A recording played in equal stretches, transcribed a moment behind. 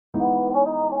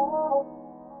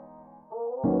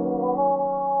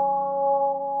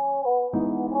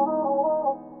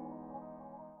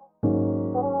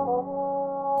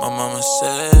mama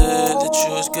said that you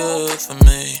was good for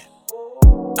me.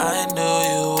 I knew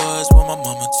you was when my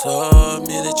mama told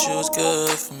me that you was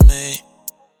good for me.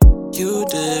 You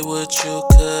did what you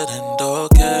could and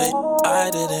okay,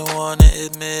 I didn't wanna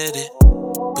admit it,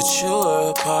 but you were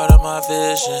a part of my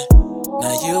vision.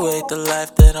 Now you ain't the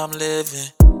life that I'm living,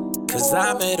 cause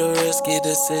I made a risky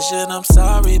decision. I'm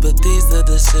sorry, but these the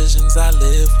decisions I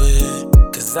live with,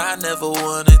 cause I never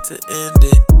wanted to end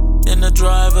it. In the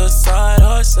driver's side,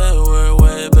 I said we're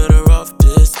way better off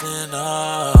distant.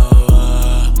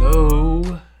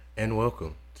 Hello, and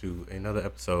welcome to another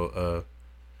episode of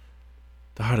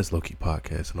the hottest low-key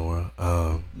podcast in the world. You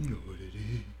know what it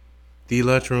is. The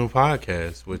Lunchroom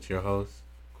Podcast with your host,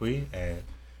 Quee, and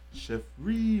Chef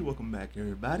Reed. Welcome back,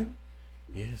 everybody.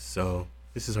 yes, so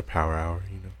this is our power hour,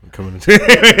 you know. I'm coming into Let's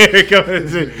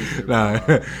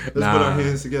put our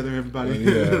hands together, everybody.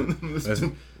 Yeah. Let's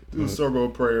do a circle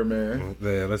of prayer, man.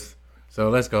 Yeah, let's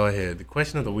go ahead. The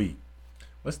question of the week.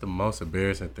 What's the most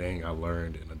embarrassing thing I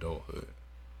learned in adulthood?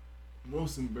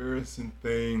 Most embarrassing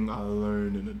thing I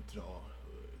learned in adulthood.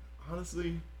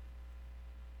 Honestly,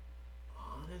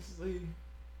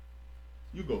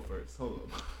 you go first. Hold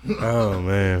on. Oh,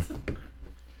 man.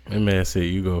 That man said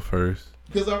you go first.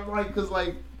 Because I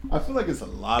feel like it's a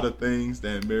lot of things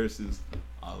that embarrasses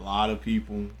a lot of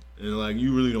people, and like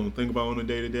you really don't think about on a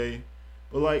day to day.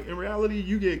 But like in reality,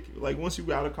 you get like once you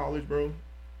get out of college, bro,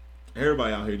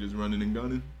 everybody out here just running and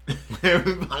gunning.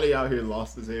 Everybody out here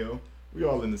lost as hell. We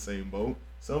all in the same boat.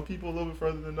 Some people a little bit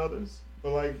further than others,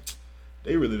 but like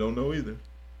they really don't know either.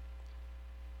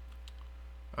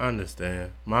 I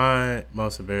understand. My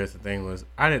most embarrassing thing was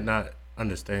I did not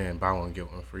understand buy one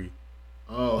get one free.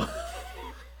 Oh.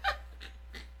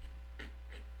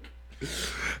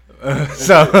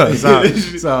 So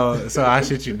I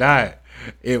shit you not.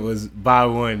 It was buy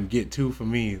one get two for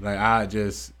me. Like I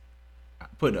just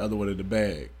put the other one in the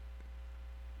bag.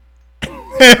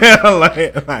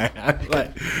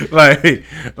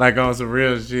 like on some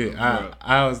real shit.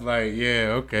 I was like,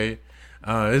 yeah, okay.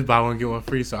 This buy one get one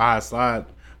free. So I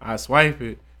swipe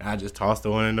it. And I just toss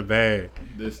the one in the bag.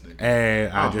 This nigga.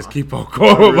 And I just keep on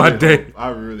going with my day. I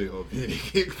really hope he didn't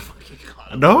get fucking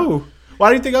caught. No. Why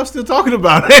do you think I'm still talking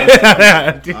about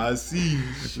it? I see.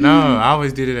 No, I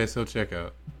always did it at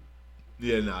self-checkout.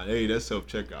 Yeah, nah, hey, that's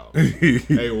self-checkout.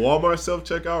 Hey, Walmart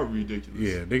self-checkout, ridiculous.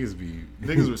 Yeah,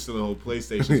 Niggas were stealing whole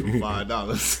PlayStations for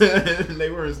 $5. They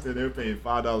were paying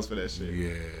 $5 for that shit.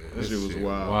 Yeah. That shit was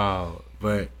wild. Wow.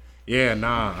 But, yeah,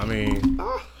 nah, I mean,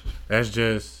 that's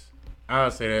just, I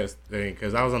would say that's the thing,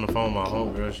 because I was on the phone with my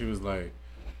homegirl. She was like,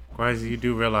 Quasi, you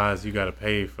do realize you got to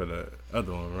pay for the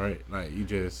other one, right? Like, you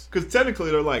just... Because technically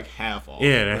they're like half off.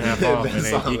 Yeah, they're half off and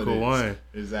they equal one.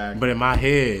 Exactly. But in my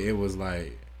head, it was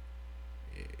like,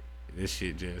 this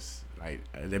shit just, like,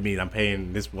 that means I'm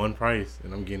paying this one price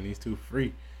and I'm getting these two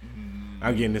free.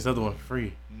 I'm getting this other one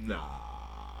free. Nah,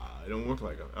 it don't work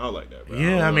like that. I don't like that, bro.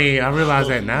 Yeah, I mean, I realize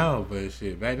that now, but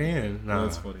shit, back then, nah.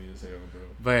 That's funny as hell, bro.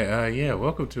 But, yeah,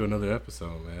 welcome to another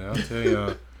episode, man. I'll tell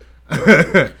y'all.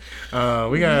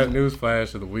 We got a news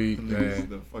flash of the week, man.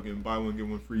 The fucking buy one get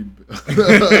one free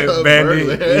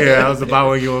bandit. Yeah, I was a buy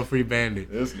one get one free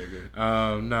bandit. This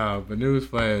nigga. No, but news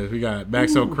flash. We got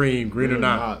Maxo Cream, Green or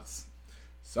Not.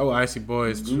 So Icy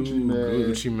Boys,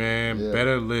 Gucci Man, yeah.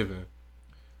 Better Living,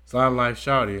 Slime Life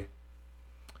Shawty,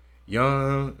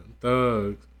 Young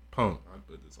Thug Punk. I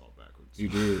put this all backwards. You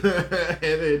did.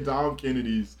 And then Dom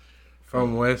Kennedy's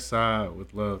From West Side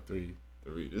with Love 3.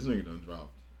 This nigga done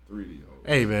dropped 3.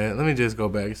 Hey man, let me just go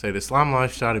back and say the Slime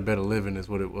Life Shawty Better Living is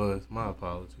what it was. My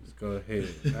apologies. Go ahead.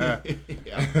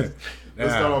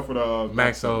 Let's start off with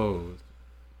Maxo.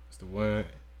 It's the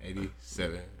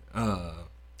 187.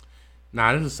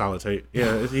 Nah, this is solid tape.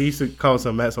 Yeah, he used to call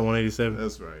some Max on 187.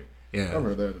 That's right. Yeah, I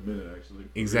heard that in a minute actually.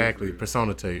 Exactly,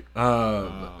 Persona tape.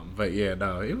 But yeah,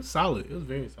 no, it was solid. It was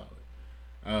very solid.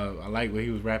 I like what he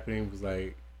was rapping. It was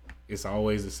like, it's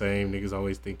always the same. Niggas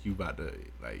always think you about to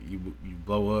like you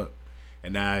blow up,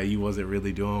 and now you wasn't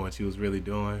really doing what you was really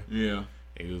doing. Yeah.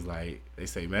 It was like, they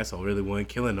say Masso really wasn't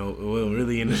killing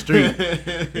really in the street.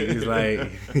 He's like,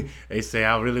 they say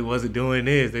I really wasn't doing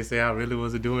this. They say I really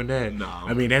wasn't doing that. Nah.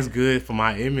 I mean, that's good for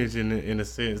my image in a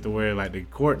sense to where like the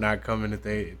court not coming if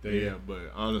they yeah,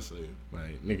 but honestly,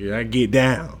 like nigga, I get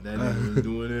down. That nigga was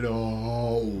doing it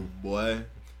all, boy.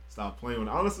 Stop playing with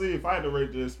it. Honestly, if I had to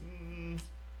rate this,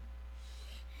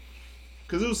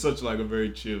 because it was such like a very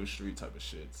chill street type of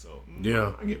shit. So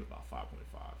yeah, I give it about 5.5.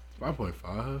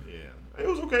 5.5. Yeah. It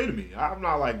was okay to me. I'm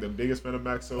not like the biggest fan of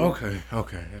Maxo.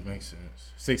 Okay, that makes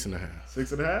sense. 6.5.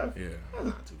 6.5? Yeah, that's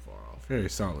not too far off. Very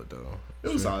solid though.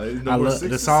 It was solid. I love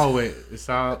the song with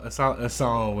a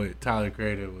song with Tyler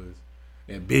Creator was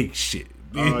That big shit.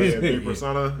 Oh yeah, Big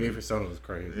Persona. Big Persona was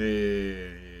crazy.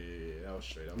 Yeah. That was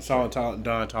straight. I saw Don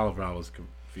Toliver. I was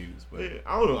confused, but yeah,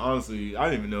 I don't know. Honestly, I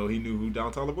didn't even know he knew who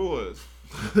Don Toliver was.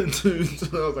 So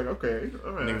I was like, okay,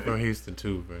 all right. nigga from Houston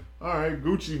too, bro. All right,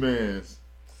 Gucci Mans.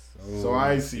 So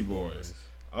Icy Boys.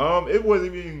 It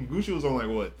wasn't even Gucci was on like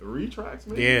what 3 tracks,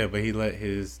 maybe? Yeah, but he let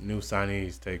his new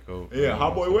signees take over. Yeah,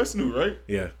 Hot Boy West knew, right?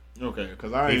 Yeah. Okay,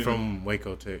 because He from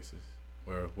Waco, Texas,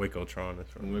 where Waco Tron is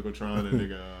from. Waco Tron and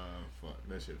nigga, fuck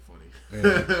that shit funny.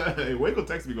 Yeah. Hey, Waco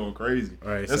Texas be going crazy.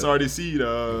 All right, That's so, RDC,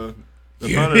 the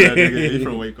founder of that nigga. He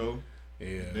from Waco.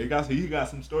 Yeah. He got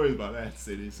some stories about that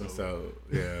city. So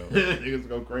yeah. niggas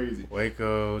go crazy.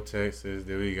 Waco, Texas.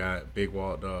 Then we got Big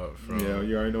Walt Dog from. Yeah,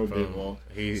 you already know Big Walt.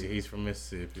 He's from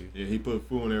Mississippi. Yeah, he put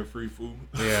food on there, free food.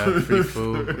 Yeah, free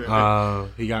food.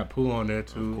 He got Pooh on there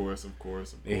too. Of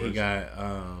course. Then he got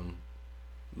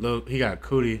he got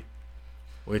Cootie,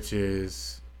 which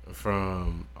is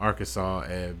from Arkansas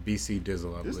at BC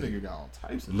Dizzle. I This believe. nigga got all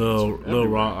types of Lil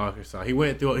Raw Arkansas. He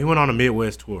went on a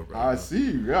Midwest tour, bro. I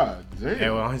see. God damn.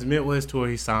 And on his Midwest tour,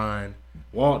 he signed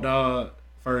Walt Dog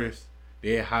first,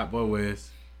 then Hot Boy West.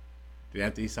 Then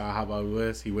after he signed Hot Boy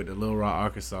West, he went to Lil Raw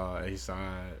Arkansas and he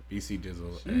signed BC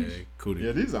Dizzle and Cootie.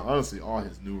 Yeah, these are honestly all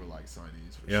his newer like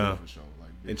signees for sure.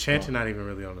 Like and Chanting not even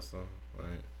really on the song, right?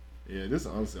 Yeah, this is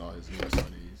honestly all his newer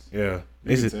signees. Yeah,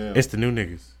 it's the new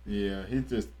niggas. Yeah, he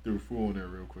just threw food on there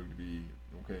real quick to be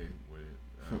okay with it.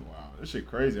 Wow, that shit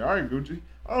crazy. All right, Gucci.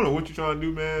 I don't know what you're trying to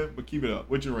do, man, but keep it up.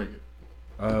 What you rank it?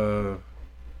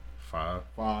 5.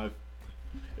 5.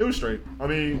 It was straight. I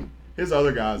mean, his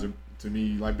other guys are to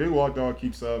me like Big Walk Dog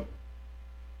keeps up,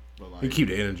 but like He keep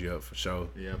the energy up for sure.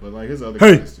 yeah, but like his other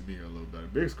guys to me are a little better.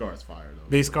 Big Scar's fire though.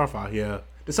 Big Scarfire, yeah.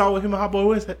 The song with him and Hot Boy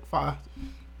West 5. I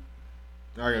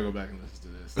gotta go back and listen to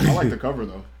this. I like the cover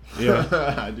though.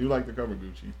 Yeah, I do like the cover,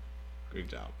 Gucci. Good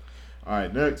job. All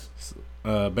right, next.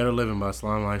 Better Living by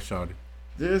Slime Life Shawty.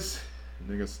 This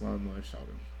nigga Slime Life shout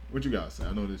him. What you gotta say?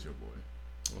 I know this your boy.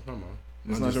 Oh, come on.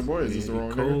 It's not your boy. Is this the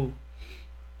wrong cool. nigga?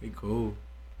 He cool.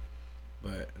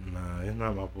 But nah, it's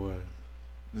not my boy.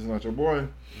 This is not your boy.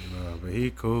 Nah, but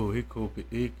he cool. He cool.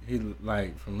 He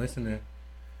like from listening,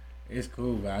 it's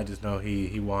cool. But I just know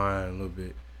he whine a little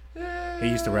bit. Yeah. He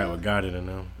used to rap with Goddard and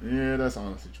them. Yeah, that's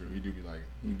honestly true. He do be like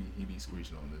he be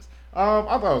screeching on this. I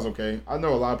thought it was okay. I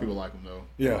know a lot of people like him though.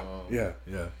 Yeah.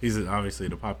 He's obviously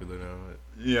the popular now.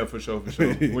 Yeah, for sure.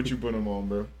 What you put him on,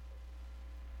 bro?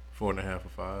 4.5 or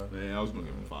 5. Man, I was gonna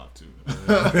give him 5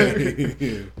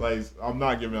 too. Like I'm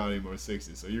not giving out any more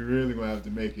 6s, so you're really gonna have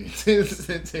to make it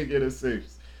to get a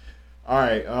 6. All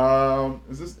right.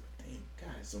 Is this? Dang,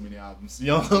 God, so many albums.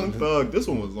 Young Thug. This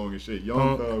one was long as shit.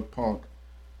 Young Thug, Punk.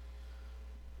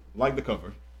 Like the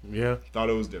cover. Yeah. Thought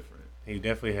it was different. He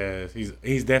definitely has.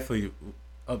 He's definitely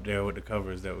up there with the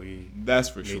covers that we. That's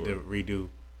for need sure. to redo.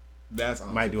 That's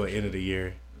might do an end of the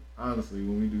year. Honestly,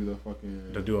 when we do the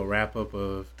fucking to do a wrap up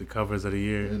of the covers of the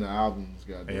year and the albums,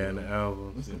 goddamn. Yeah, and the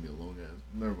albums. This is gonna be a long ass.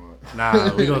 Never mind.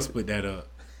 Nah, we gonna split that up.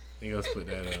 That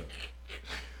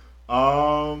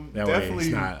definitely way it's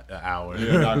not an hour.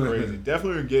 Yeah, not crazy.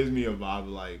 Definitely gives me a vibe of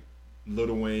like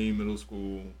Lil Wayne, middle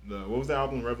school. What was the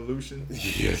album? Revolution?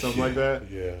 Yeah, something like that.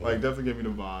 Yeah, like definitely give me the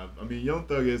vibe. I mean, Young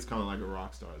Thug is kind of like a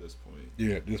rock star at this point.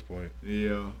 Yeah, at this point.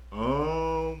 Yeah.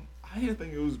 I didn't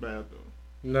think it was bad though.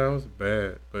 No, it was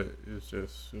bad, but it was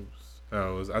how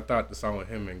it was. I thought the song with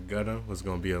him and Gunna was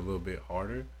gonna be a little bit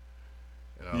harder.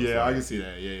 Yeah, I can see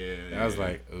that. Yeah. I was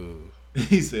like, ooh.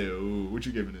 He said, ooh, what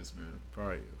you giving this, man?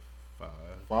 Probably 5.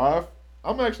 5?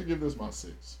 I'm actually giving this my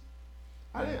 6.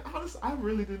 I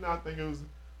really did not think it was.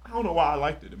 I don't know why I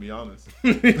liked it, to be honest.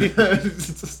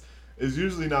 It's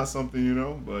usually not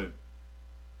something, but it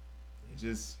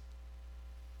just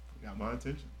got my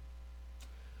attention.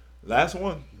 Last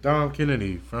one. Dom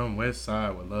Kennedy from West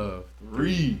Side with Love.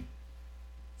 3-7.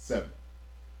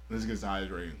 This gets the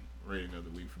highest rating of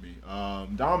the week for me.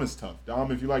 Dom is tough.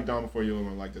 Dom, if you like Dom before, you're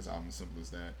gonna like this album. Simple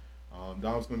as that.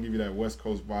 Dom's gonna give you that West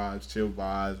Coast vibes, chill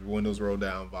vibes, windows roll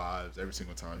down vibes every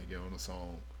single time he get on a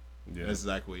song. Yeah, that's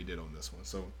exactly what he did on this one.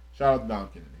 So shout out to Dom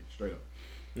Kennedy, straight up.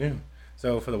 Yeah.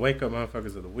 So for the wake up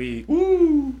motherfuckers of the week,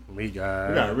 woo, we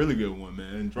got a really good one,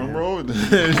 man. Drum roll. Get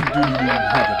this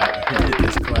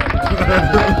clap.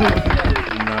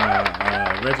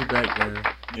 Reggie back there.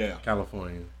 Yeah,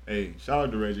 California. Hey, shout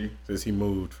out to Reggie since he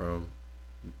moved from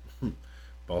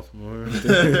Baltimore.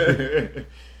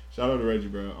 Shout out to Reggie,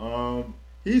 bro.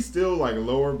 He's still like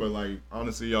lower, but like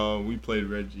honestly, y'all, we played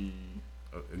Reggie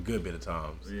a good bit of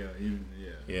times. Yeah,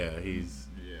 he's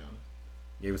yeah.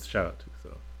 Gave us a shout out to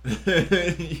so.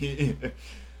 Yeah.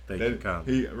 Thank you,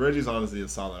 Colin. Reggie's honestly a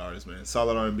solid artist, man.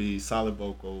 Solid R&B, solid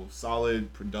vocal,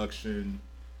 solid production.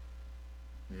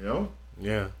 You know?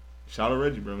 Yeah. Shout out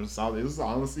Reggie, bro. It's solid. This is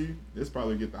honestly, this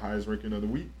probably get the highest ranking of the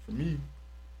week for me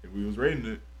if we was rating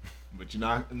it. But you're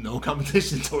not, no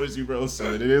competition towards you, bro.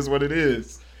 So it is what it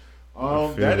is.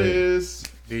 That is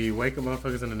the Wake Up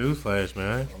Motherfuckers in the News Flash,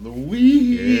 man. On the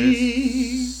week.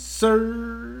 Yes, sir.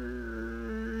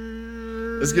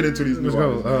 Let's get into these new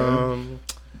Let's go.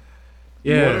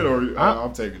 Yeah. You want it or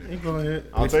I'm taking it? You go ahead.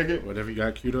 I'll take it. Whatever you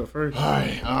got queued up first. All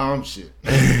right. Shit.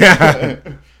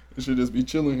 It should just be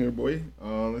chilling here, boy.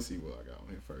 Let's see what I got on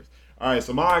here first. All right.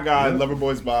 So my guy,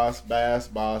 Loverboy's Boss,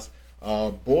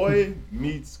 Boy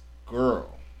Meets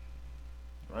Girl.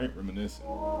 Right? Reminiscing.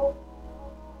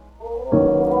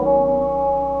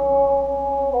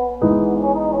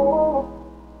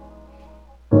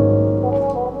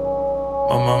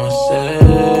 My mama said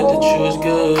that you was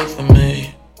good for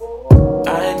me.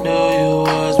 I knew you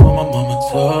was when my mama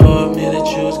told me that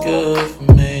you was good for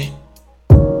me.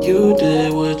 You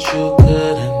did what you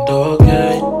could and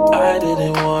okay. I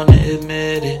didn't wanna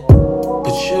admit it,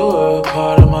 but you were a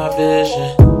part of my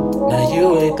vision. Now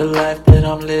you ain't the life that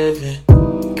I'm living.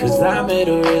 Cause I made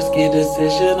a risky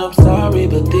decision. I'm sorry,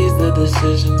 but these are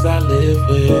decisions I live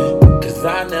with. Cause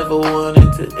I never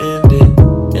wanted to end it.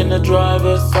 In the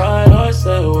driver's side, I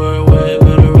said we're way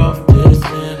better off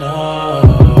dissing.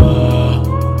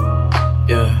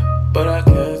 Yeah, but I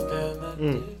can't stand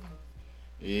that.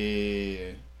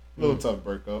 Yeah. A little tough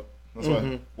breakup. That's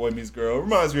why Boy Meets Girl.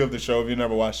 Reminds me of the show. If you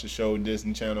never watched the show,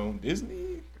 Disney Channel.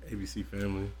 Disney? ABC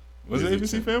Family. Was it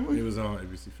ABC Family? It was on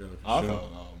ABC Family. I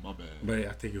thought, my bad. But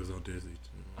I think it was on Disney.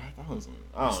 I thought it was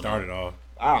on. It started off.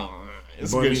 I don't know.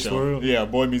 It's Boy a good Meets show. World? Yeah,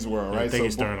 Boy Meets World, right? I think so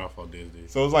it started off on Disney.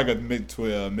 So it was like a mix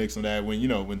of that when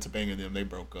Topanga and them, they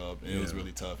broke up. And it was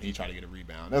really tough. And he tried to get a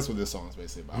rebound. That's what this song is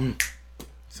basically about.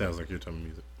 Sounds like you're talking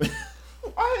music.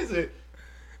 Why is it?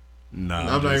 Nah,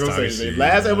 I'm not even going to say anything. shit,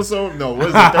 Last episode, no, what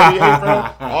is it, 38,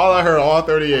 bro? All I heard, all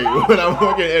 38. When I'm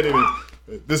fucking editing.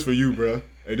 This for you, bro.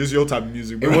 Hey, this is your type of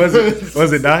music, bro. It wasn't.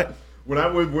 Was it not? When I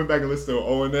went back and listened to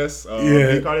ONS,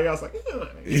 yeah. Cardi, I was like,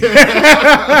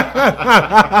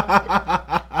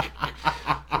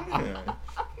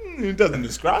 it doesn't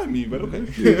describe me, but okay.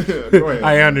 Go ahead.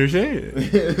 I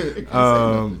understand.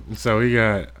 So we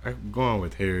got, I'm going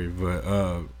with Harry, but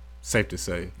safe to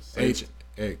say,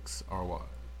 HXRY.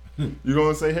 You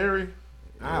gonna say Harry?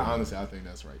 Yeah. Honestly, I think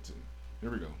that's right too.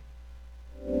 Here we go.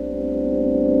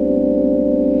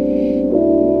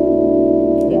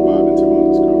 He vibing too on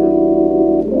this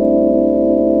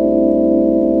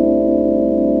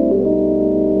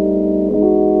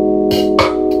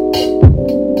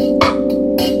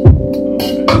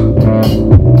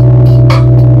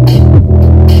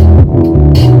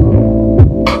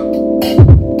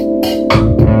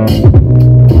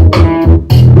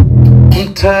I'm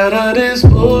tired of this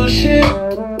bullshit.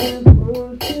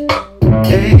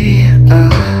 Hey,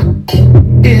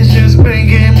 it's just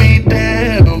bringing me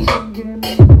down.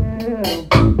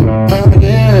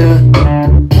 Yeah,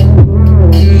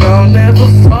 I'll never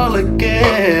fall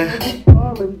again.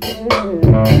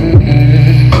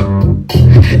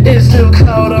 It's still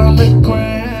cold on the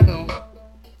ground.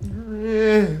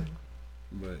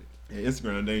 But yeah,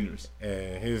 Instagram dangerous.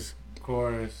 And his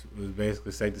chorus was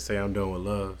basically safe to say I'm done with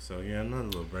love. So yeah, another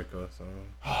little breakup song.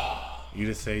 You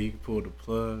just say you pulled the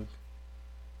plug.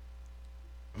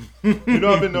 You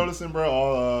know, I've been noticing, bro,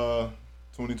 all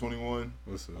 2021.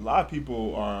 What's up? A lot of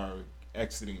people are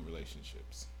exiting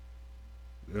relationships.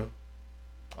 Yeah.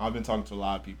 I've been talking to a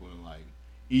lot of people and like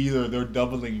either they're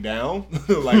doubling down,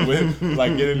 like with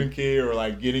like getting a kid or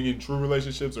like getting in true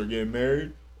relationships or getting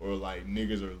married, or like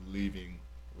niggas are leaving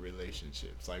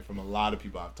relationships. Like from a lot of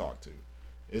people I've talked to,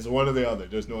 it's one or the other.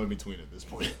 There's no in between at this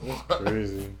point.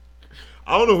 Crazy.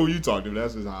 I don't know who you talk to, but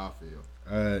that's just how I feel.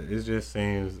 It just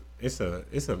seems it's a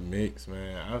mix,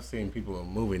 man. I've seen people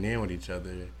moving in with each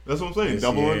other. That's what I'm saying. This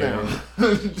Doubling year. down.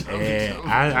 And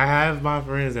I have my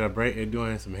friends that are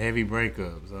doing some heavy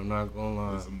breakups. I'm not gonna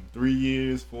lie. Some 3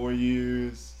 years, 4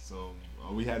 years. So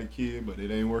we had a kid, but it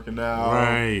ain't working out.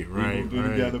 Right. We moved in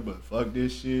together, but fuck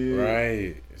this shit.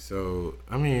 Right. So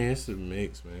I mean, it's a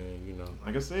mix, man. You know,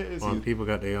 like I said, it's people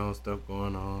got their own stuff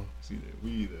going on. See that we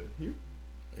either here.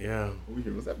 Yeah. We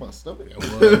here. Was that my stomach? It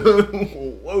was.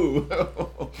 Whoa.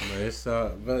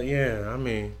 But yeah, I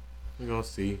mean, we're gonna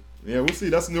see. Yeah, we'll see.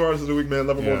 That's the new artist of the week, man.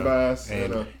 Loverboy Bass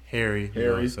and Harry.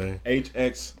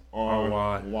 HXRY.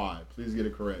 Please get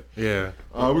it correct. Yeah.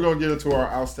 We're gonna get into our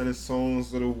outstanding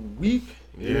songs of the week.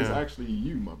 It is actually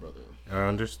you, my brother. I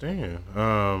understand.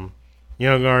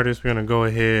 Young artist, we're gonna go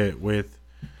ahead with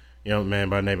young man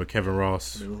by the name of Kevin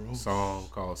Ross. Kevin Ross. Song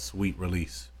called "Sweet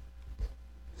Release."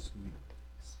 Sweet.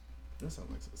 That sounds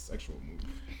like a sexual movie.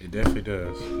 It definitely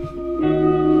does.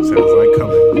 Sounds like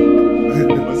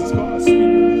coming. What's this called? Sweet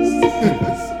Release.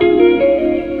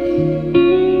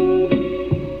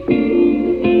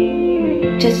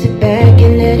 Just sit back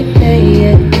and let it play,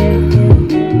 yeah.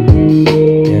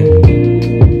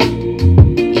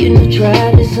 You know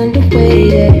trial is underway,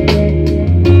 yeah.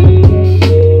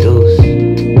 Those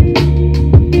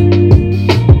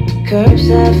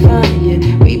curbside fire, yeah.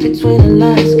 Read between the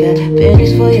lines, got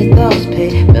pennies for your thoughts,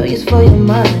 pay millions for your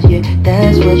mind, yeah.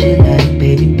 That's what you like,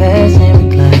 baby, pass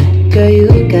and recline. Girl, you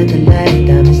got the light,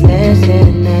 diamonds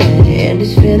dancing tonight, and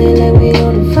this feeling like we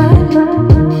on the fire.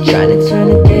 Trying to turn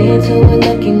the day into a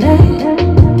lucky night.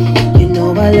 You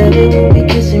know I love it when we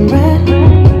kissing right.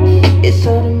 It's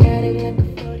automatic like a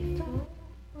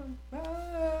 45.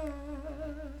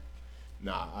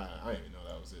 Nah, I didn't even know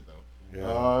that was it though.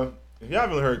 Yeah. If you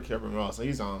haven't heard Kevin Ross,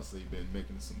 he's honestly been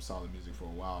making some solid music for a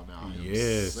while now.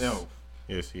 Yes. himself.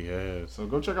 Yes, he has. So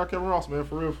go check out Kevin Ross, man,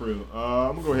 for real, for real.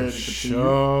 I'm gonna go ahead and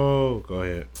continue. Go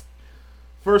ahead.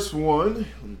 First one,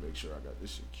 let me make sure I got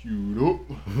this shit queued up.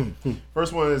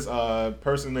 First one is a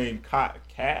person named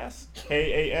Cass,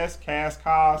 K-A-S,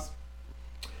 Cass,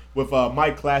 with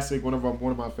Mike Classic, one of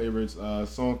my favorites,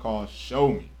 song called "Show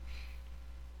Me."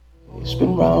 It's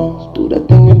been wrong, do that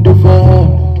thing you do for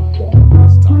him.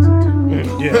 It's toxic.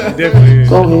 Yeah, it definitely is.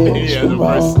 Go ahead, it's Yeah, been the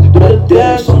wrong. verse. Do the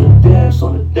dance on the dance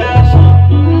on the dance on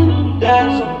the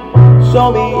dance on. Show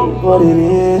me what it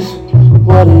is,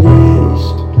 what it is,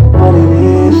 what it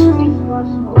is.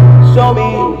 Show me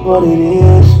what it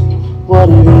is, what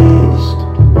it is,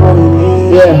 what it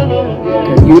is. Yeah,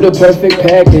 girl, you the perfect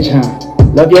package, huh?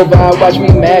 Love your vibe, watch me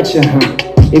match it, huh?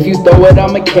 If you throw it,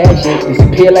 I'ma catch it.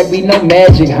 Disappear like we know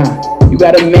magic, huh? You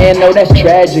got a man, no, that's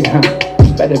tragic, huh?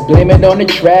 Better blame it on the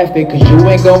traffic, cause you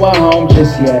ain't going home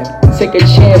just yet. Take a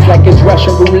chance like it's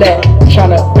Russian roulette.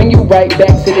 Tryna bring you right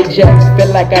back to the jets.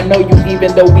 Feel like I know you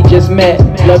even though we just met.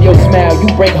 Love your smile, you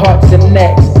break hearts and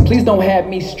necks. Please don't have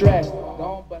me stressed.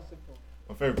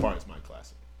 My favorite part is Mike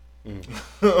Classic.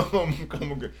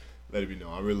 I'm good. Let it be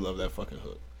known, I really love that fucking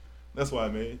hook. That's why I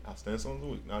made Outstanding Song of the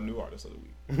Week, not New Artist of the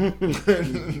Week.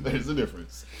 There's a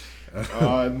difference.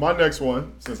 My next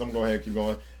one, since I'm going to keep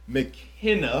going,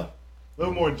 McKenna. A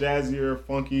little more jazzier,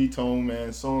 funky tone,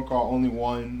 man. Song called Only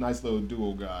One. Nice little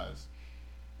duo, guys.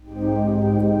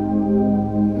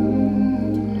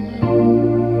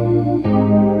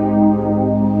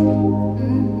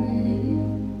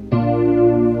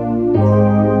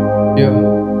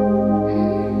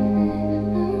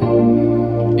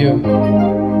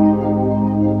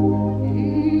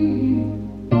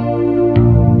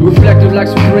 Reflective like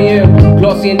some 3M,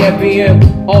 glossy in that BM.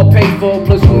 All paid for,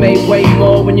 plus we made way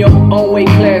more in your own weight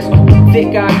class.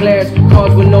 Thick eyeglass,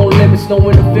 cars with no limits, no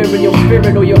interfering your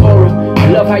spirit or your aura. I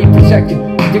love how you protect it,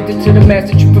 addicted to the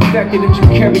mask that you perfected, that you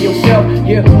carry yourself.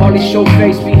 Yeah, hardly show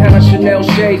face behind our Chanel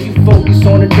shades. You focus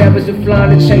on the devils and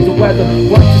flying to change the weather.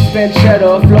 What to spend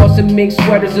cheddar, floss and mink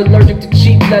sweaters, allergic to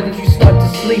cheap leathers. You start to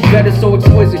sleep better, so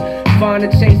exquisite. Find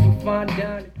a change from fine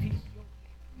dine and peace.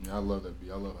 Yeah, I love that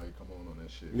beat. I love how you come on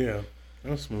that shit. Yeah,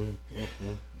 that's smooth.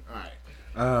 All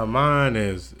right. Mine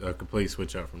is a complete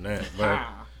switch up from that. But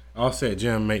Offset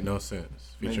Jim Make No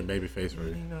Sense, featuring Babyface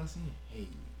Ray. Hey.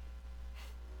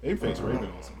 Babyface Ray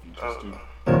been on some features too.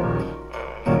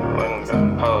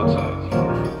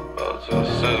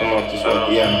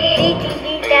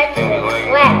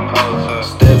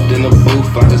 Stepped in the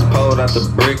booth, I just pulled out the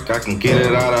brick. I can get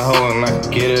it out of hoe and I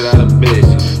can get it out of bitch.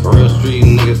 Real street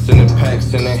niggas sending packs,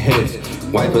 sending hits.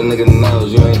 Wipe a nigga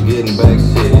nose, you ain't getting back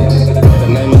shit.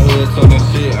 Name a hood talking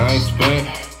shit, I ain't spent.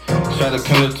 Try to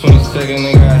come to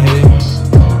 22nd and got hit.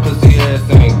 Pussy ass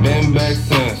ain't been back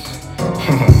since.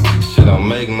 Shit don't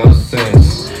make no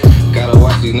sense. Gotta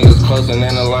watch these niggas close and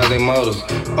analyze their motives.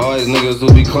 Always niggas who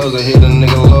be closer, hit a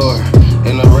nigga lower.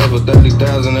 In the rave with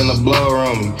 30,000 in the blower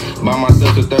on me. By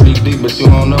myself to 30 deep, but you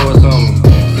don't know what's on me.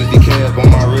 50K up on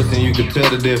my wrist and you can tell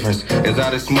the difference. It's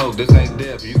out of smoke, this ain't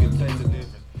death, you can taste the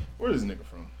difference. Where is this nigga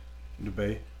from? The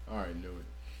Bay, I already knew it.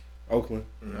 Oakland.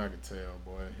 I can tell,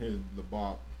 boy. Here's the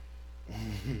bop. I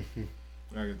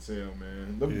can tell,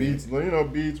 man. The beats,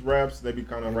 beats, raps, they be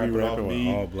kind of rapping off with beat.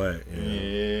 All Black.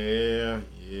 Yeah.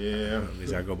 At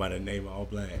least I go by the name of All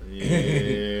Black.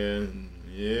 Yeah.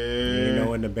 You know,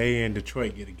 when the Bay and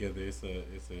Detroit get together, it's a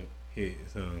hit.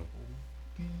 So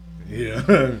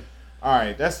yeah. All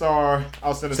right, that's our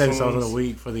outstanding Second songs song of the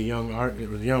week for the young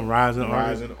rising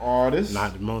artist.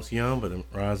 Not the most young, but the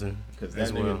rising. Because that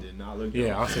nigga did not look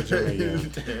Yeah, I'll set you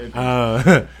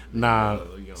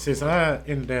young. Since I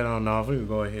ended that on off, we can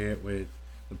go ahead with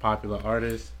the popular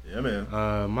artists. Yeah,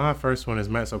 man. My first one is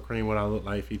Matt So Cream, What I Look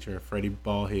Like, featuring Freddie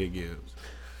Ballhead Gibbs.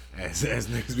 As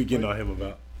niggas be getting on him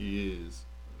about. He is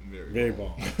Very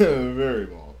bald. Very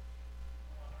bald.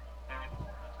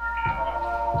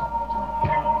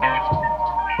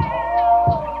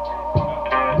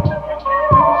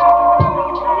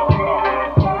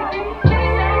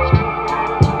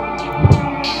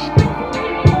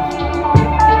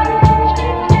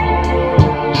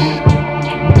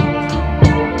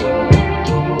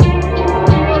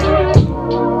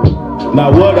 Now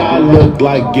what I look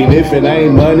like, and if it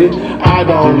ain't money, I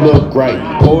don't look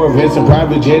right. Corvettes and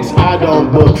private jets, I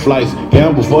don't book flights.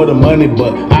 Gamble for the money,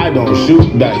 but I don't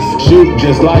shoot dice. Shoot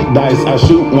just like dice, I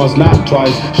shoot once, not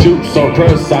twice. Shoot so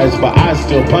precise, but I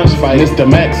still punch fight. It's the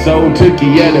Max Soul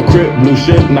Tookie at the Crip Blue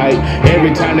Ship Night.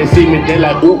 Every time they see me, they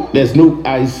like, ooh, that's new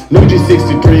ice. New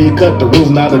G63, cut the roof,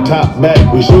 now the top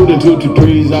back. We shooting 2 to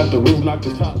 3s out the roof, knock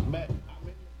the top back.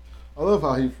 I love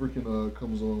how he freaking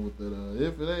comes on with that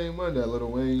If It Ain't Money, that Lil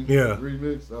Wayne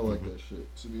remix. I like that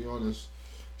shit. To be honest,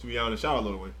 shout out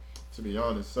Lil Wayne. To be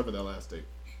honest, sever that last tape.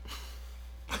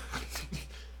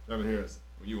 You're gonna hear us.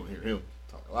 Well, you won't hear him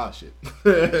talk a lot of shit.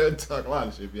 Talk a lot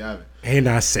of shit if you haven't. And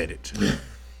I said it.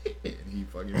 And he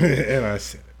fucking. And I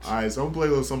said it. All right, so I'm gonna play a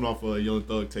little something off of Young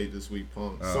Thug tape this week,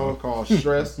 Punk. Song called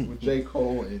 "Stress" with J.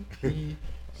 Cole and P.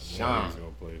 Sean.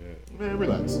 Gonna play that. Man,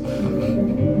 relax.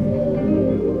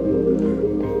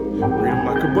 Read him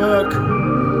like a book.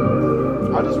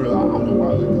 I just realized I don't know why I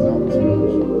like this album so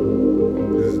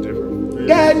much. This is different.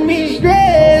 Got me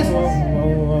stressed. I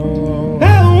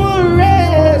don't wanna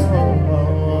rest.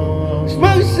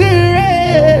 Smoke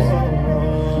cigarettes.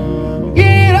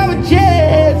 Get it off my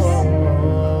chest.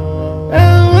 I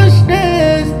don't want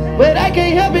stress, but I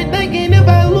can't help it thinking if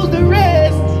I lose the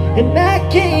rest. And I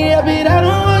can't help it. I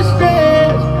don't want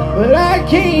stress, but I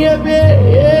can't help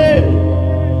it. Yeah.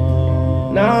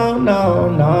 No, no,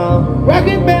 no.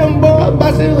 Rockin' bamboo,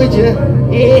 bustin' with you,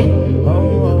 yeah.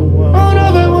 On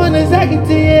over one is I can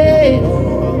tell you.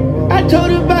 I told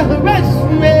her about her righteous for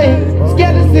me.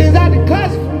 Skeletons out the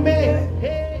closet for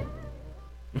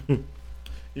me.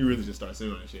 He really just started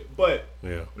singing that shit. But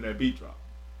Yeah, when that beat drop,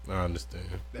 I understand.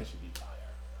 that should be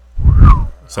fire.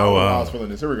 So, I was feeling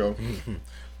this. Here we go.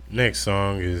 next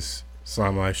song is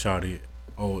Slime Life Shawty,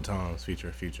 Old Times,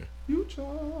 featuring Future.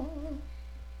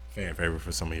 Fan favorite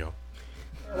for some of y'all.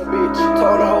 Bitch,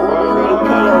 told her I'm ready to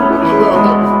pull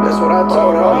up. That's what I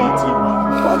told her.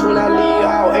 Watch when I leave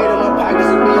out, 8 in my pockets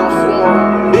and be on sumo.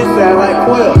 This sound like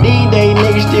Quill. D-Day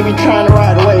niggas still be trying to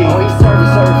ride away. Oh, he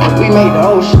surfing. We made the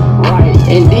ocean. Right.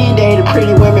 And D-Day the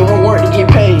pretty women won't work to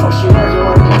get paid. Oh, she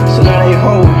working. So now they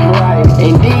hold. Right.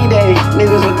 And D-Day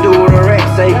niggas will do what the rec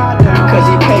say. Cause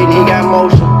he paid and he got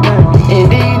motion.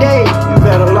 And D-Day, you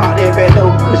better lock that back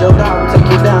door. Cause your dog will take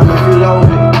you down if you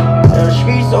load it. The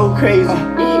streets so crazy.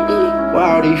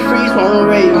 Wow, these freaks wanna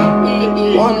raise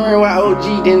me. Wondering why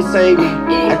OG didn't save me.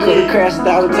 I could've crashed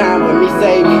 1,000 times, but me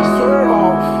saved me.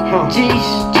 Jeez,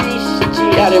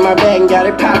 got in my bag and got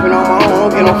it poppin' on my own.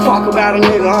 Don't give no fuck about a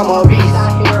nigga, I'm a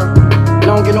beast.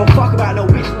 Don't give no fuck about no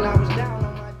bitch when I was down on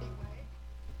my dick.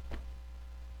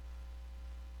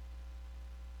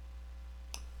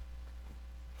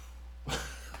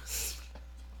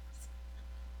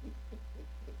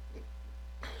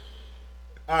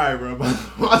 All right, bro.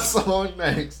 My song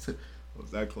next. I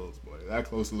was that close, boy. That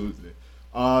close to losing it.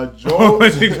 Joel.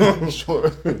 What you gonna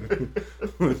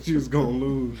What you was gonna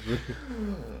lose?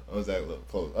 I was that little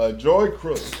close. Joy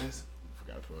Crooks.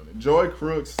 Forgot to put on it. Joy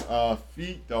Crooks.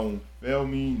 Feet Don't Fail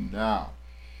Me Now.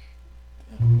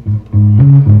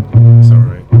 It's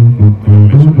alright.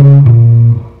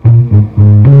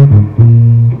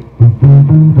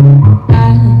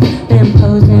 I've been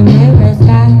posing mirror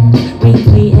skies,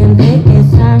 retweeting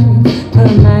biggest signs,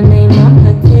 put my name on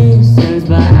petitions,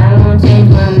 but I won't change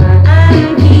my mind.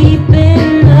 I'm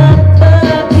keeping up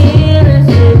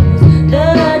appearances, the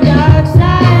dark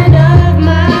side of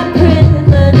my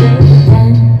privilege.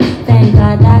 Thank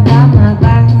God I got my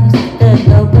vice, the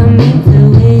dopamine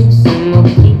tuition will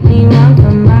keep me wrong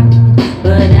from right,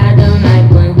 but I don't like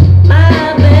when my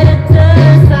better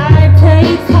side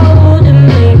takes hold of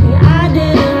me. I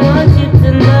didn't want you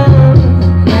to know,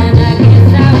 and I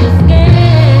guess I was scared.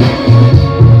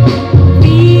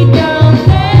 Feet don't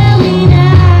fail me now.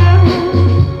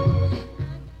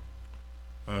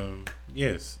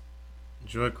 Yes,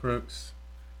 Joy Crooks,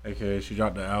 aka she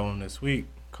dropped the album this week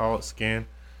called Skin.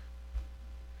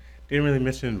 didn't really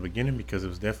mention in the beginning because it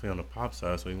was definitely on the pop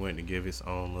side, so he went to give his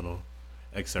own little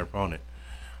excerpt on it.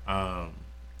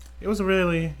 It was a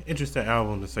really interesting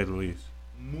album, to say the least.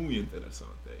 Muy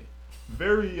interesante.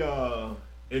 Very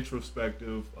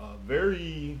introspective.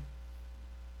 Very.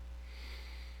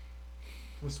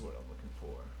 What's the word I'm looking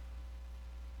for?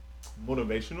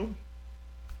 Motivational.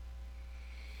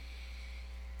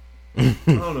 I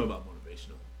don't know about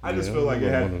motivational. I just feel like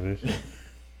it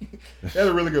had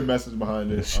a really good message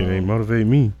behind it. This shit ain't motivate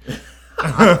me.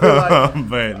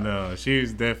 But no,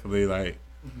 she's definitely like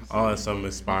all some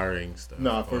inspiring stuff.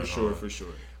 Nah, for sure.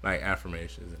 Like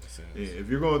affirmations in a sense. Yeah, if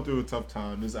you're going through a tough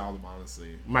time, this album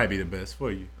honestly might be the best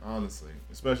for you. Honestly,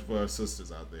 especially for our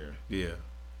sisters out there. Yeah.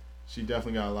 She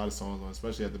definitely got a lot of songs on,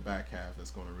 especially at the back half.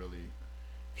 That's going to really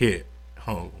hit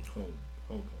home.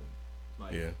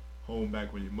 Like home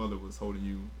back when your mother was holding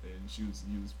you and you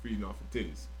was feeding off her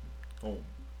titties. Home.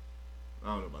 I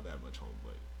don't know about that much home,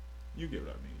 but you get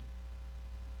what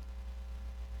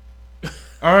I mean.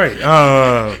 All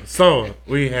right. So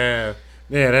we have.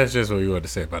 Yeah, that's just what we wanted to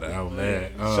say about the album,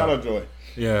 man. Shout out Joy.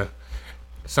 Yeah.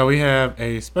 So we have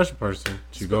a special person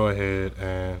to go ahead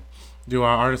and do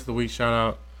our Artist of the Week shout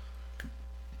out.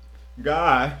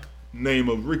 Guy, name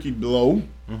of Ricky Blow.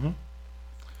 Mm-hmm.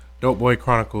 Dope Boy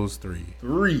Chronicles 3.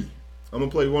 I'm going to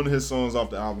play one of his songs off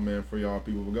the album, man, for y'all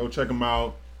people. Go check him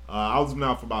out. Album's been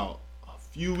out for about a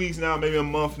few weeks now, maybe a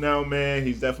month now, man.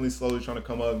 He's definitely slowly trying to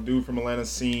come up. Dude from Atlanta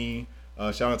scene.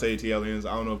 Shout out to ATLians.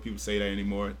 I don't know if people say that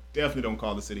anymore. Definitely don't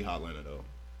call the city Hotlanta though.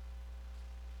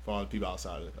 For all the people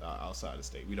outside the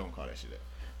state, we don't call that shit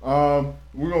that.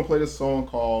 We're gonna play this song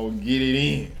called "Get It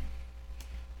In." Here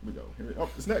we go.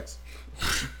 It's next.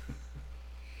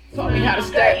 Taught me how to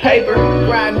stack paper.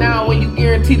 Grind now when you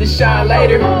guarantee to shine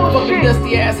later. Fuck the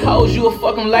dusty ass hoes, you'll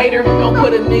fuck them later. Don't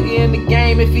put a nigga in the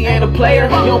game if he ain't a player. You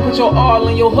don't put your all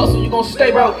in your hustle, you gon' stay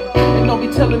broke. And don't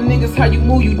be telling niggas how you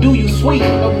move, you do, you sweet.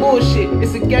 No bullshit,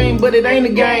 it's a game, but it ain't a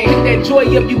game. Pick that joy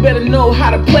up, you better know how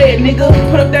to play it, nigga.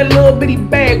 Put up that little bitty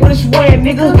bag, what is you wearing,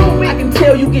 nigga? I can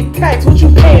tell you get taxed, what you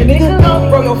paying, nigga?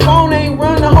 Bro, your phone ain't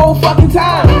running the whole fucking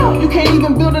time. You can't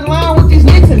even build a line with these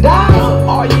nicks and dimes.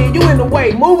 Oh yeah, you in the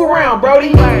way, move around,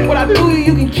 Brody. What I do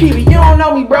you can keep it. You don't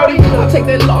know me, Brody. I take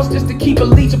that loss just to keep a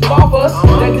leech up off us.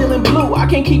 That Dylan Blue, I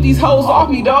can't keep these hoes off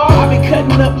me, dawg. I been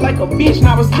cutting up like a bitch,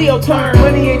 now it's Leo turn.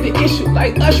 Money ain't the issue,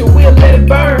 like Usher, we'll let it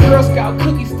burn. Girl Scout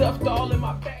cookie stuffed all in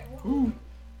my back. I don't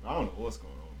know what's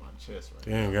going on with my chest right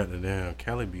now. Damn, got the damn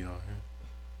Cali beat on here.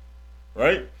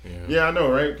 Right? Yeah, I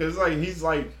know, right? Because he's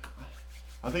like,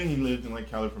 I think he lived in like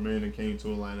Cali for a minute and came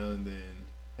to Atlanta and then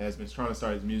has been trying to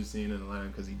start his music scene in Atlanta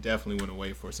because he definitely went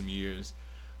away for some years.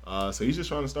 So he's just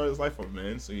trying to start his life over,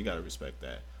 man. So you got to respect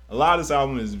that. A lot of this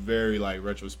album is very like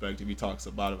retrospective. He talks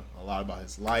about a lot about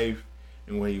his life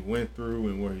and what he went through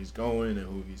and where he's going and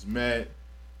who he's met.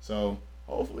 So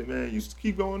hopefully, man, you just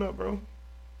keep going up, bro.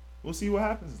 We'll see what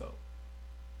happens, though.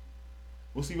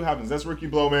 We'll see what happens. That's Ricky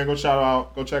Blow, man. Go check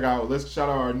out. Let's shout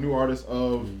out our new artist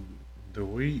of the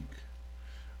week.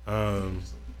 Yeah,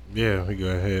 we go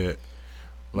ahead.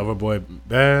 Loverboy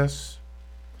Bass.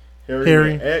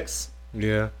 Harry X.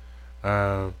 Yeah.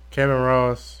 Kevin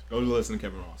Ross. Go listen to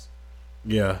Kevin Ross.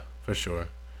 Yeah, for sure.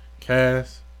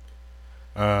 Cass.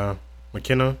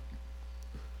 McKenna.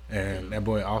 And that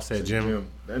boy Offset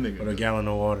Jim. That nigga with a gallon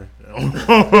of water.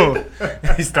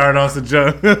 He started off the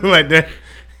jump like that.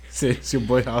 It's your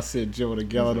boy Offset Jim with a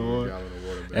gallon of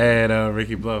water. And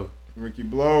Ricky Blow. Ricky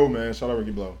Blow, man. Shout out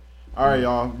Ricky Blow. All right,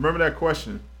 y'all. Remember that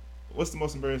question. What's the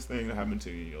most embarrassing thing that happened to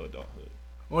you in your adulthood?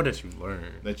 Or that you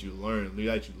learned. That you learned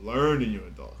in your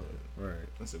adulthood. Right.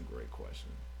 That's a great question.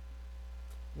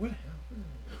 What happened?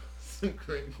 That's a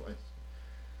great question.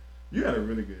 You had a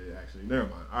really good, actually. Never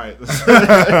mind. All right.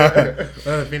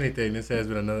 If anything, this has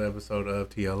been another episode of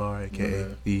TLR, aka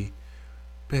the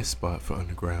best spot for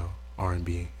underground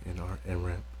R&B and rap.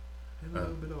 And a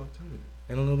little bit alternative.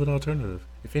 And a little bit alternative.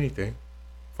 If anything,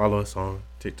 follow us on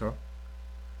TikTok,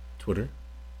 Twitter,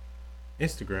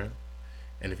 Instagram,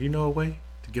 and if you know a way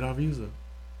to get our views up,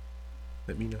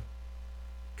 let me know.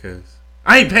 Cause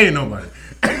I ain't paying nobody.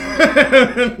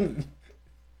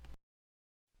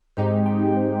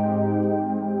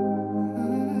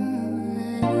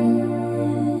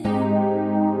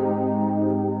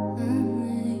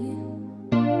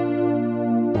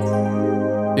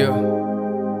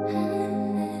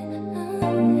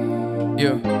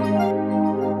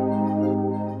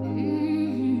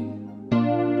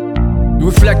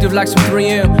 Reflective like some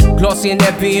 3M, glossy in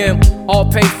that BM. All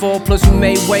paid for, plus you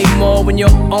made way more when your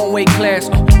own weight class.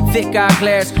 Thick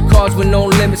eyeglass, cars with no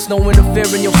limits, no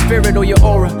interfering your spirit or your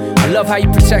aura. I love how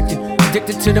you protect it.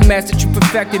 Addicted to the mask that you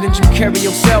perfected and you carry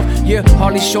yourself. Yeah,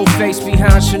 hardly show face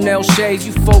behind Chanel shades.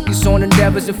 You focus on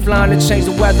endeavors and flying to change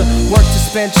the weather. Work to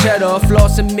spend cheddar,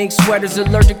 floss and mink sweaters.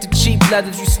 Allergic to cheap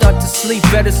leathers, you stunt to sleep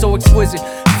better, so exquisite.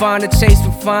 Find a taste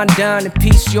for fine dining,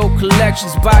 piece your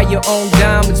collections. Buy your own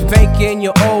diamonds, bank in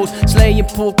your O's. Slay and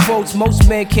pull quotes, most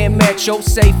men can't match your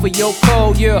safe for your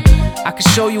code. Yeah, I can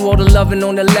show you all the loving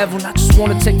on the level. I just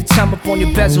wanna take the time up on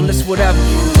your bezel, it's whatever.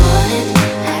 You want it,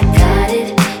 I got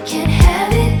it, can't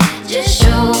have it, just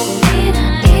show me,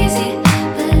 not easy,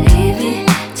 believe me,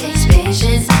 takes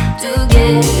patience to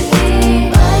get it.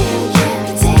 Why you can't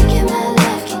be taking my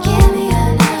love, can't give me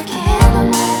enough, can't handle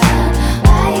my love.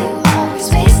 Why you always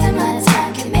wasting my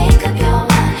time, can make up your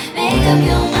mind, make up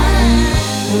your mind.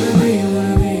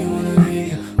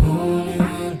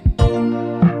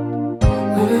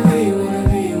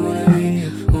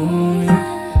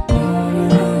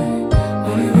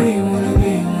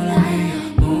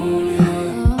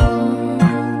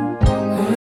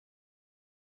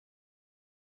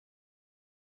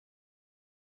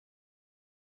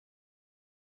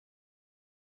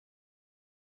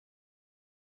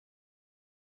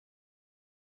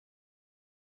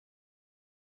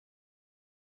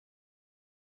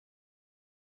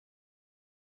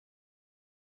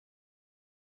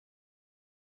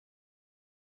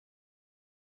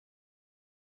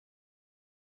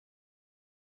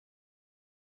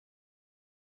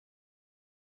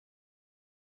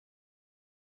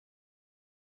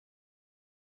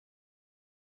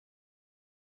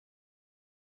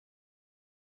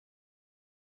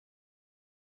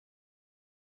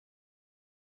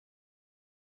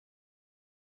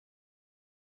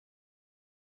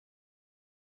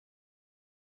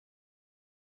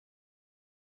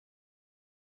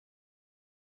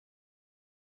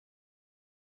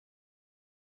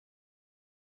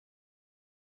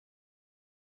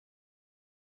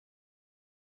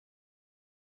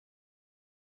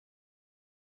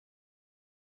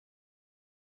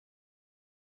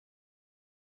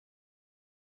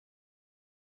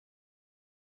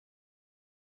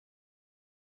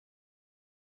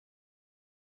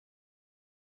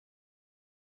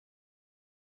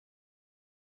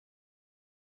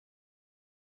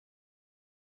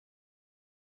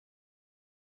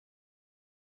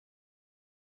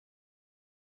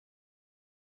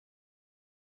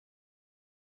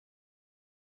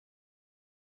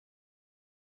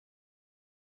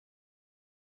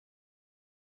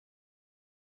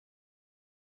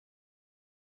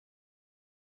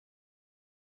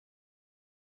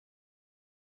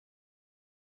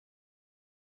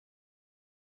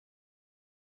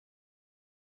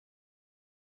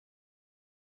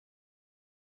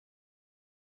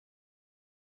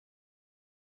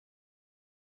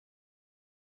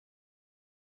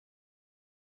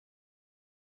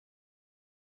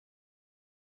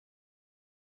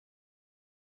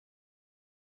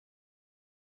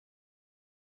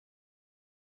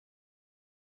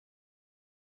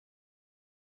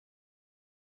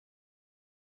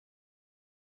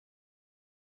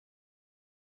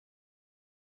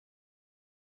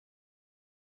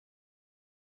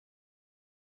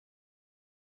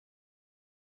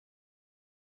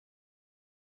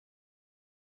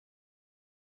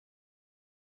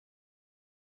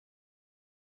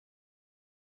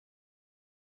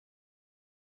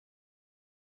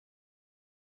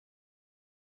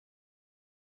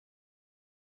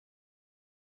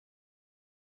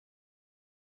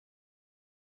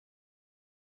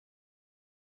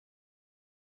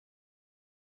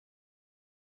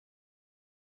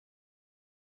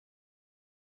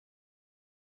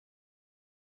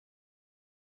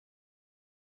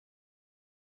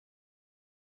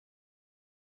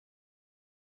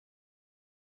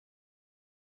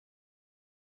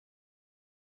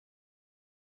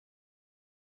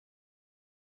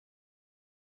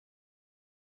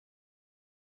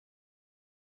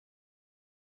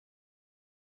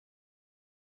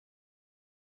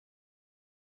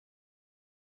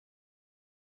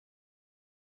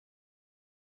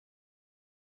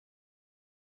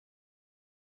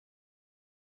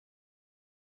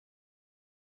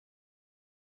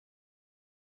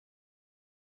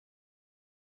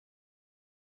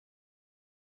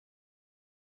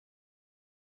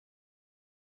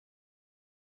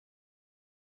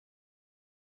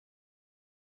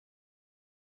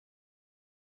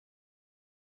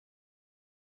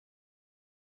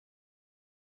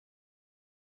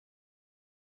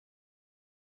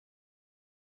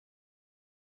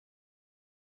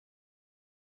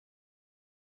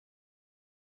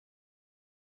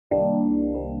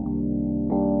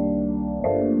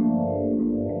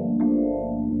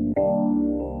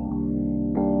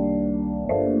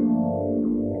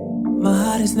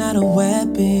 heart is not a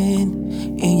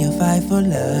weapon in your fight for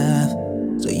love.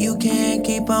 So you can't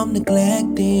keep on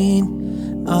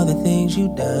neglecting all the things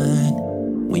you done.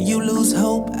 When you lose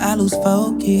hope, I lose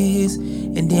focus,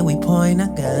 and then we point our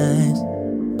guns.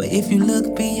 But if you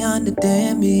look beyond the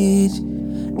damage,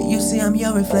 you see I'm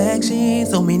your reflection.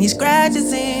 So many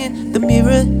scratches in the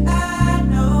mirror. I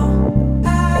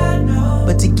know,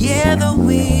 but together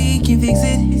we can fix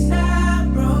it. It's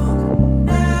not broke,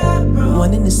 not broke.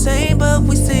 One and the same, but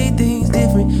we say things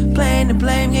different. Playing the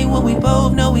blame game when we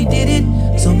both know we did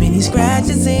it. So many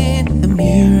scratches in the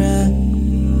mirror.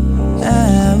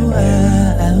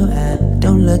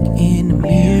 Don't look in the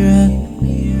mirror.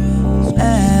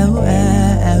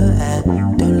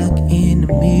 Don't look in the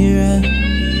mirror.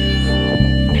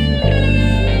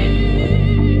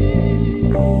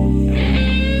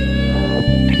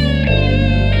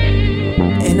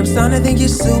 And I'm starting to think you're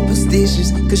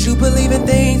superstitious, cause you believe in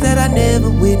things that I never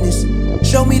witnessed.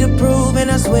 Show me the proof and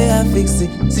I swear I fix it.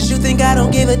 Since you think I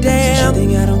don't give a damn,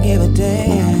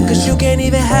 cause you can't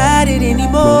even hide it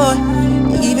anymore.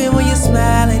 Even when you're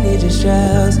smiling, it just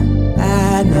shows.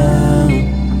 I know.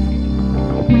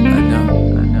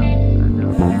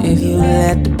 If you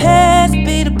let the past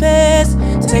be the past,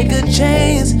 take a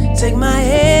chance, take my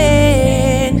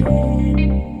hand.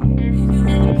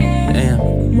 Damn.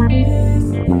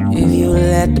 If you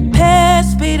let the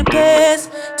past be the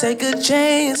past, take a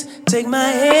chance, take my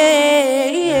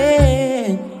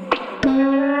hand.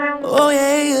 Oh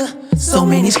yeah, so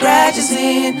many scratches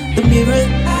in the mirror.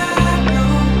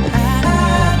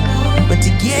 But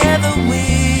together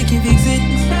we can fix it.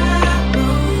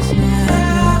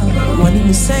 One and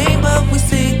the same, but we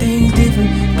see things different.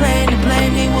 Playing the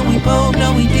blame game when we both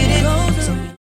know we did it.